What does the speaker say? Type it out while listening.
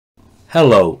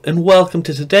Hello and welcome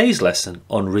to today's lesson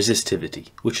on resistivity,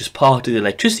 which is part of the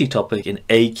electricity topic in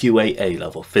AQA A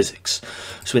Level Physics.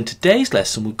 So in today's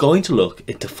lesson we're going to look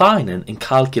at defining and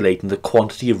calculating the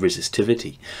quantity of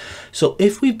resistivity. So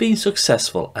if we've been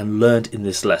successful and learned in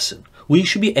this lesson, we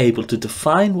should be able to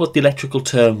define what the electrical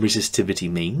term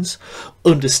resistivity means,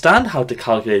 understand how to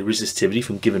calculate resistivity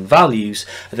from given values,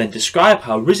 and then describe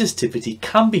how resistivity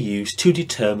can be used to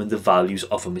determine the values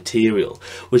of a material,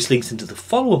 which links into the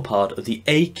following part of the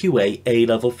AQA A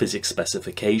Level Physics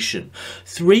specification,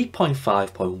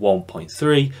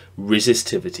 3.5.1.3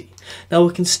 Resistivity. Now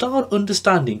we can start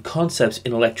understanding concepts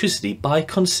in electricity by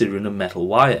considering a metal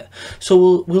wire.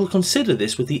 So we'll consider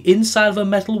this with the inside of a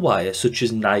metal wire such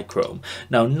as nichrome.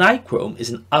 Now nichrome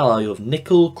is an alloy of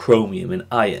nickel, chromium and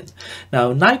iron.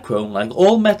 Now nichrome, like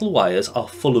all metal wires, are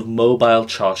full of mobile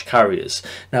charge carriers.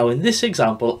 Now in this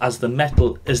example, as the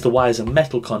wire is a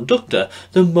metal conductor,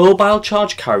 the mobile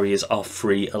charge carriers are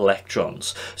free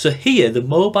electrons. So here the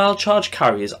mobile charge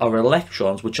carriers are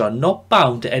electrons which are not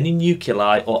bound to any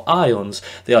nuclei or ions,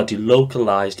 they are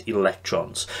delocalized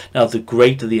electrons. Now the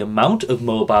greater the amount of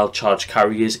mobile charge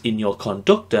carriers in your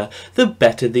conductor, the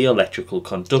better the electrical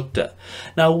conductor.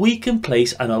 Now we can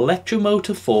place an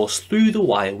electromotive force through the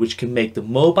wire which can make the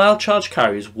mobile charge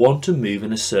carriers want to move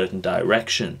in a certain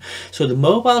direction. So the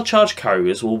mobile charge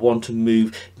carriers will want to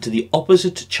move to the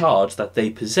opposite charge that they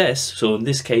possess, so in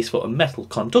this case for a metal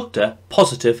conductor,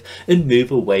 positive, and move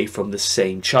away from the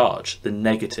same charge, the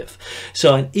negative.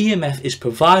 So an EMF is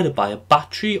provided by a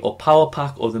battery or power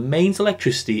pack or the mains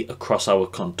electricity across our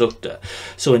conductor.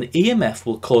 So an EMF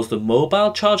will cause the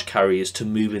mobile charge carriers to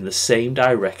move in the same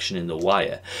direction in the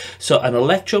wire. So an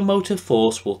electromotive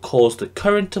force will cause the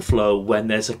current to flow when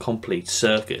there's a complete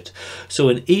circuit. So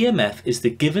an EMF is the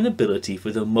given ability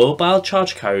for the mobile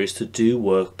charge carriers to do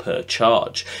work per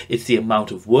charge. It's the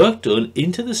amount of work done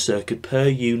into the circuit per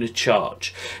unit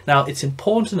charge. Now it's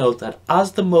important to note that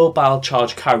as the mobile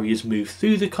charge carriers move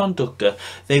through the conductor,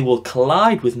 they will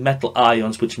collide with metal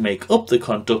ions which make up the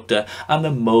conductor, and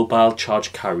the mobile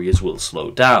charge carriers will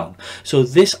slow down. So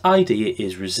this idea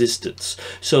is resistance.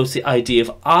 So it's the idea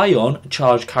of ion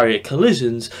charge carrier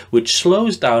collisions which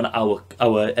slows down our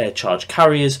charge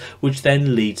carriers, which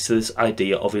then leads to this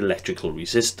idea of electrical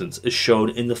resistance as shown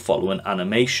in the following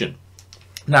animation.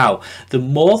 Now, the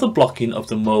more the blocking of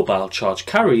the mobile charge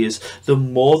carriers, the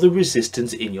more the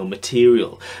resistance in your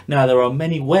material. Now, there are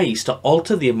many ways to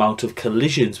alter the amount of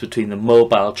collisions between the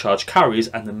mobile charge carriers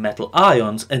and the metal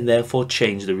ions and therefore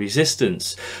change the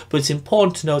resistance. But it's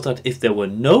important to note that if there were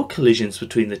no collisions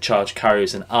between the charge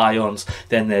carriers and ions,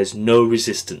 then there's no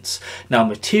resistance. Now,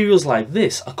 materials like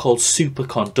this are called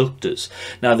superconductors.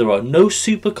 Now, there are no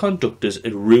superconductors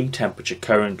at room temperature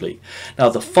currently. Now,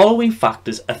 the following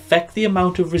factors affect the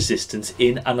amount of resistance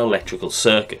in an electrical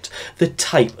circuit: the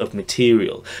type of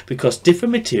material, because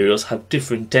different materials have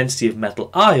different density of metal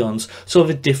ions, so have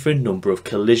a different number of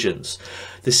collisions.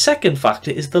 The second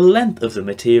factor is the length of the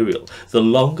material. The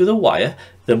longer the wire,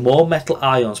 the more metal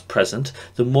ions present,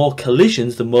 the more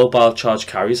collisions the mobile charge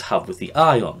carriers have with the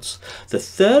ions. The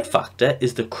third factor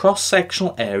is the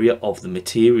cross-sectional area of the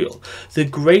material. The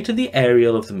greater the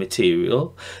area of the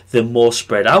material, the more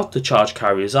spread out the charge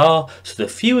carriers are, so the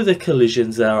fewer the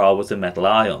collisions there are with the metal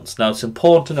ions. Now it's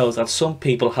important to note that some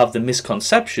people have the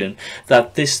misconception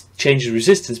that this changes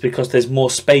resistance because there's more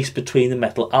space between the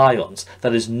metal ions.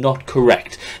 That is not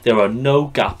correct. There are no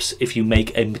gaps if you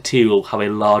make a material have a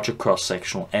larger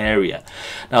cross-sectional area.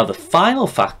 Now the final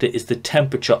factor is the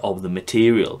temperature of the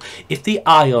material. If the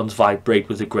ions vibrate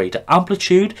with a greater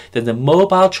amplitude, then the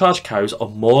mobile charge carriers are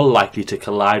more likely to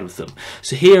collide with them.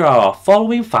 So here are our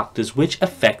following factors which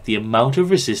affect the amount of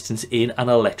resistance in an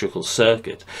electrical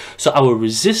circuit. So our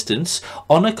resistance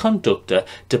on a conductor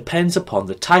depends upon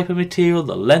the type of material,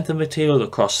 the length of the material, the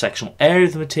cross-sectional area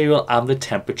of the material, and the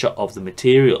temperature of the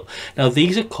material. Now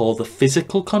these are called the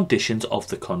physical conditions of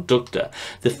the conductor.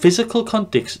 The physical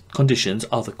conditions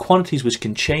are the quantities which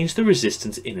can change the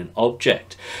resistance in an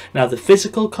object. Now the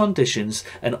physical conditions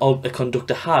a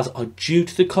conductor has are due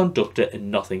to the conductor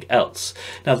and nothing else.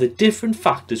 Now the different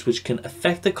factors which can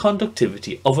affect the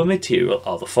conductivity of a material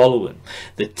are the following: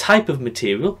 the type of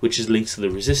material, which is linked to the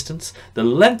resistance, the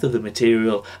length of the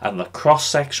material, and the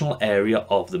cross-sectional area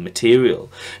of the material.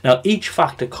 Now each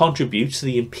factor contributes to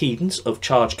the impedance of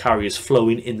charge carriers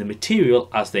flowing in the material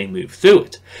as they move through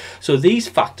it. So these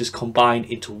factors combine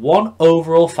into one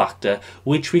overall factor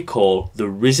which we call the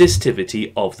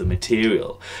resistivity of the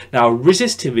material. Now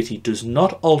resistivity does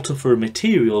not alter for a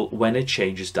material when it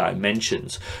changes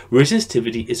dimensions.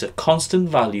 Resistivity is a constant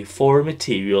value for a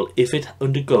material if it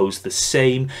undergoes the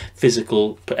same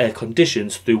physical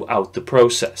conditions throughout the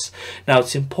process. Now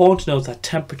it's important to note that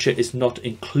temperature is not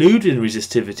included in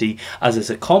resistivity, as there's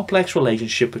a complex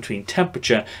relationship between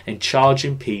temperature and charge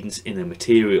impedance in a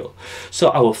material. So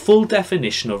our full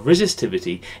definition of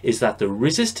resistivity is that the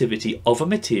resistivity of a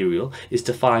material is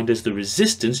defined as the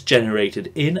resistance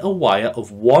generated in a wire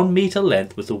of 1 meter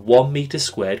length with a 1 meter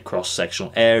squared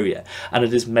cross-sectional area, and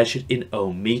it is measured in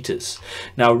ohm meters.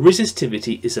 Now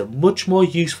resistivity is a much more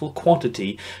useful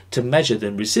quantity to measure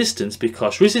than resistance,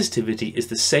 because resistivity is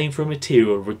the same for a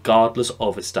material regardless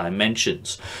of its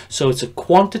dimensions. So it's a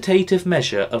quantitative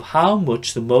measure of how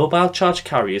much the mobile charge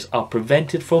carriers are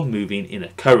prevented from moving in a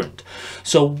current.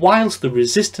 So whilst the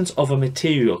resistance of a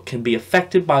material can be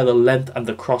affected by the length and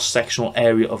the cross-sectional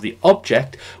area of the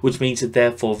object, which means it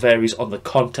therefore varies on the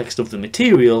context of the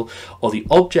material, or the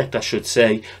object I should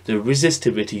say, the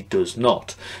resistivity does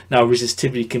not. Now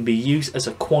resistivity can be used as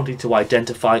a quantity to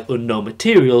identify unknown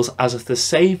materials, as it's the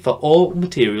same for all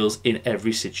materials in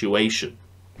every situation.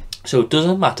 So it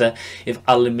doesn't matter if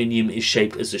aluminium is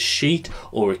shaped as a sheet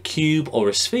or a cube or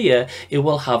a sphere, it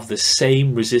will have the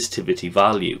same resistivity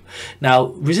value. Now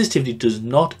resistivity does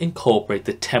not incorporate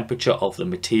the temperature of the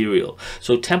material,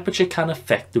 so temperature can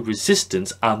affect the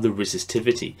resistance and the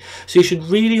resistivity. So you should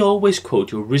really always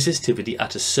quote your resistivity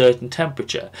at a certain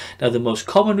temperature. Now the most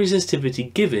common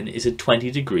resistivity given is at 20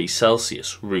 degrees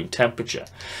Celsius, room temperature.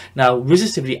 Now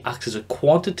resistivity acts as a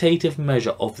quantitative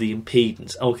measure of the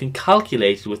impedance, and we can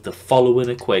calculate it with the following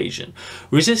equation.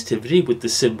 Resistivity with the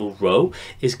symbol ρ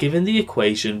is given the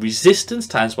equation resistance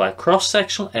times by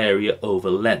cross-sectional area over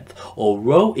length, or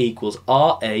ρ equals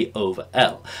RA over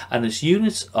L, and its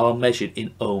units are measured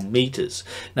in ohm meters.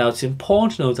 Now it's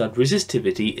important to note that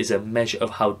resistivity is a measure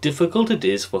of how difficult it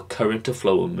is for current to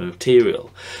flow in a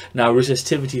material. Now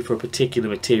resistivity for a particular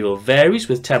material varies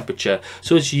with temperature,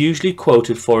 so it's usually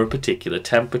quoted for a particular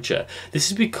temperature. This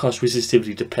is because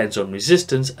resistivity depends on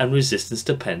resistance, and resistance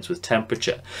depends with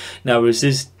temperature. Now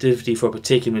resistivity for a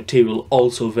particular material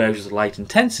also varies with light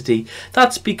intensity.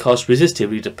 That's because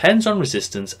resistivity depends on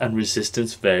resistance, and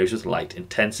resistance varies with light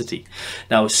intensity.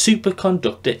 Now a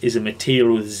superconductor is a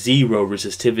material with zero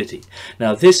resistivity.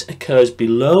 Now this occurs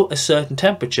below a certain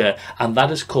temperature, and that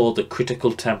is called the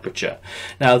critical temperature.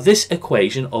 Now this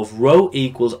equation of ρ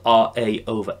equals RA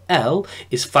over L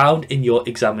is found in your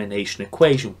examination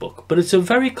equation book, but it's a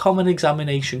very common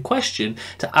examination question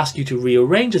to ask you to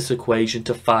rearrange this equation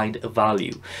to find a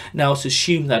value. Now it's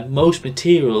assumed that most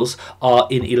materials are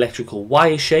in electrical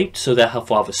wire shaped, so they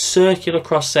have a circular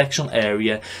cross-sectional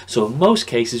area. So in most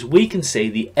cases we can say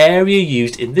the area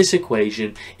used in this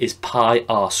equation is pi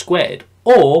r squared,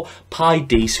 or pi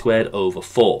d squared over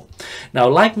 4. Now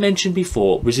like mentioned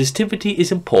before, resistivity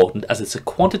is important as it's a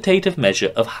quantitative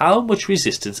measure of how much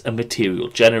resistance a material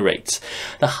generates.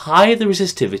 The higher the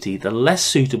resistivity, the less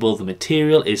suitable the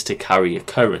material is to carry a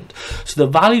current. So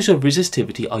the values of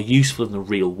resistivity are useful in the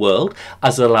real world,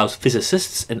 as it allows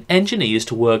physicists and engineers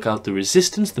to work out the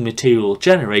resistance the material will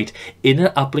generate in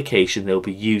an application they'll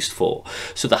be used for.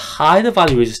 So the higher the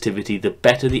value of resistivity, the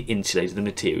better the insulator the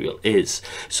material is.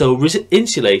 So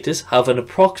insulators have an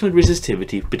approximate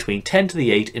resistivity between 10 to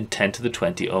the 8 and 10 to the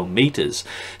 20 ohm meters.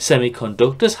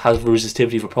 Semiconductors have a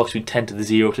resistivity of approximately 10 to the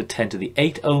 0 to 10 to the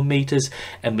 8 ohm meters,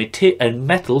 and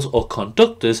metals or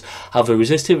conductors have a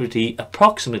resistivity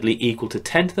approximately equal to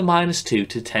 10 to the minus 2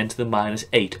 to 10 to the minus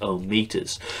 8 ohm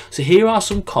meters. So here are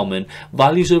some common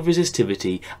values of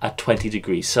resistivity at 20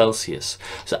 degrees Celsius.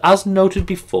 So as noted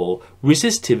before,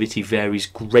 resistivity varies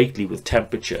greatly with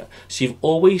temperature, so you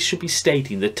always should be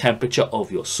stating the temperature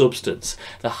of your substance.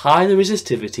 The higher the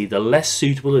resistivity, the less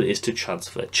suitable it is to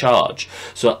transfer charge.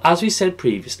 So as we said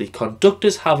previously,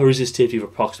 conductors have a resistivity of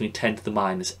approximately 10 to the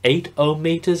minus 8 ohm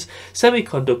meters,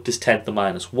 semiconductors 10 to the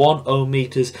minus 1 ohm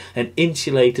meters, and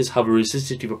insulators have a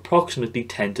resistivity of approximately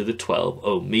 10 to the 12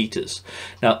 ohm meters.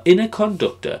 Now in a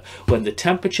conductor, when the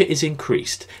temperature is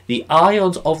increased, the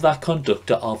ions of that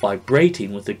conductor are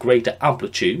vibrating with a greater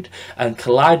amplitude and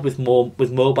collide with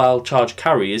mobile charge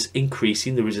carriers,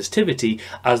 increasing the resistivity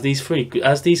as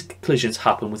these collisions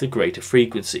happen with a greater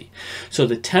frequency. So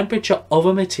the temperature of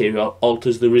a material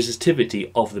alters the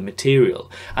resistivity of the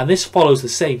material, and this follows the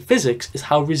same physics as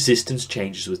how resistance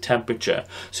changes with temperature.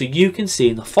 So you can see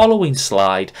in the following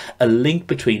slide a link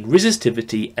between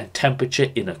resistivity and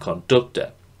temperature in a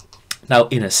conductor. Now,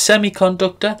 in a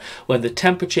semiconductor, when the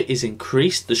temperature is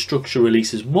increased, the structure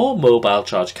releases more mobile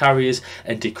charge carriers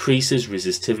and decreases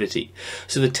resistivity.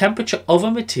 So the temperature of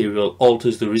a material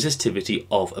alters the resistivity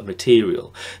of a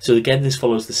material. So again, this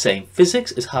follows the same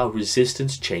physics as how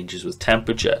resistance changes with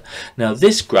temperature. Now,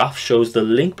 this graph shows the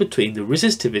link between the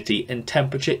resistivity and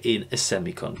temperature in a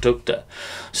semiconductor.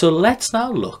 So let's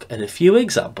now look at a few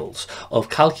examples of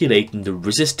calculating the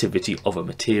resistivity of a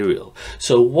material.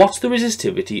 So what's the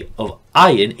resistivity of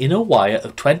iron in a wire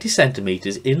of 20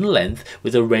 centimeters in length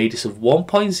with a radius of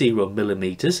 1.0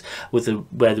 millimeters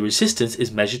where the resistance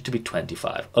is measured to be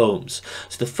 25 ohms.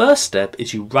 So the first step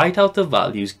is you write out the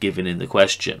values given in the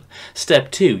question.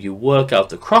 Step 2, you work out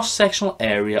the cross-sectional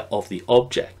area of the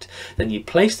object. Then you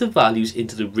place the values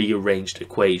into the rearranged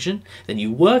equation. Then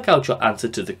you work out your answer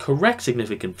to the correct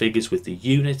significant figures with the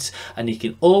units, and you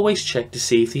can always check to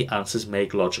see if the answers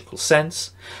make logical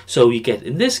sense. So you get,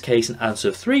 in this case, an answer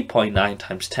of 3.9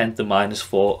 times 10 to the minus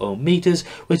 4 ohm meters,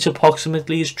 which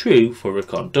approximately is true for a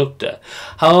conductor.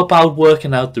 How about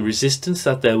working out the resistance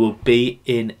that there will be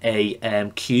in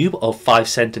a cube of 5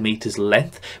 centimeters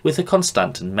length with a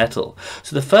constant metal?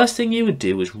 So the first thing you would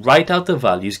do is write out the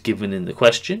values given in the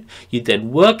question. You'd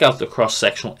then work out the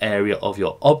cross-sectional area of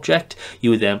your object.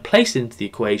 You would then place it into the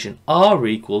equation R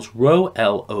equals rho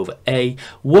L over A,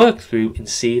 work through and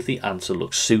see if the answer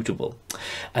looks suitable.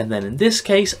 And then in this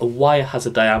case, a wire has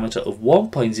a diameter of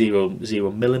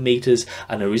 1.00 millimeters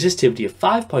and a resistivity of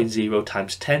 5.0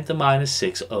 times 10 to the minus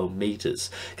 6 ohm meters.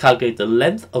 Calculate the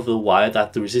length of the wire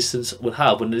that the resistance will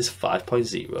have when it is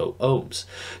 5.0 ohms.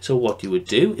 So what you would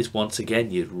do is, once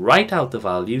again, you'd write out the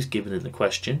values given in the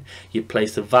question. You'd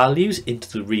place the values into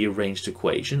the rearranged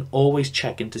equation, always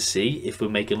checking to see if we're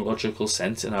making logical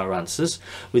sense in our answers.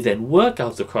 We then work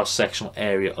out the cross-sectional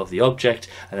area of the object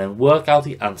and then work out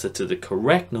the answer to the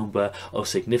correct number of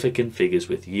significant figures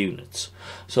with units.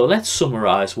 So let's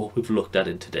summarize what we've looked at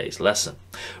in today's lesson.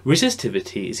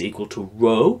 Resistivity is equal to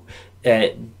rho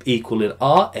equaling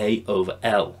RA over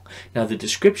L. Now the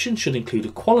description should include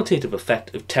a qualitative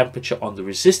effect of temperature on the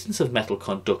resistance of metal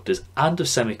conductors and of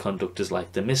semiconductors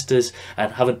like thermistors,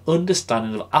 and have an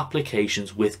understanding of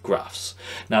applications with graphs.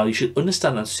 Now you should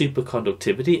understand that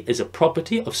superconductivity is a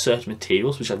property of certain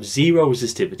materials which have zero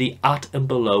resistivity at and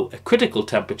below a critical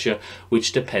temperature,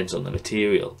 which depends on the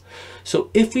material. So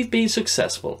if we've been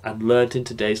successful and learned in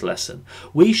today's lesson,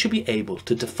 we should be able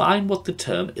to define what the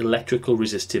term electrical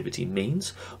resistivity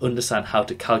means, understand how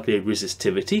to calculate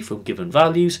resistivity from given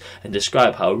values, and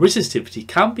describe how resistivity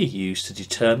can be used to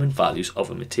determine values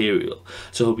of a material.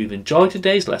 So I hope you've enjoyed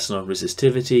today's lesson on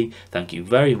resistivity. Thank you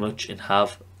very much and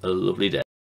have a lovely day.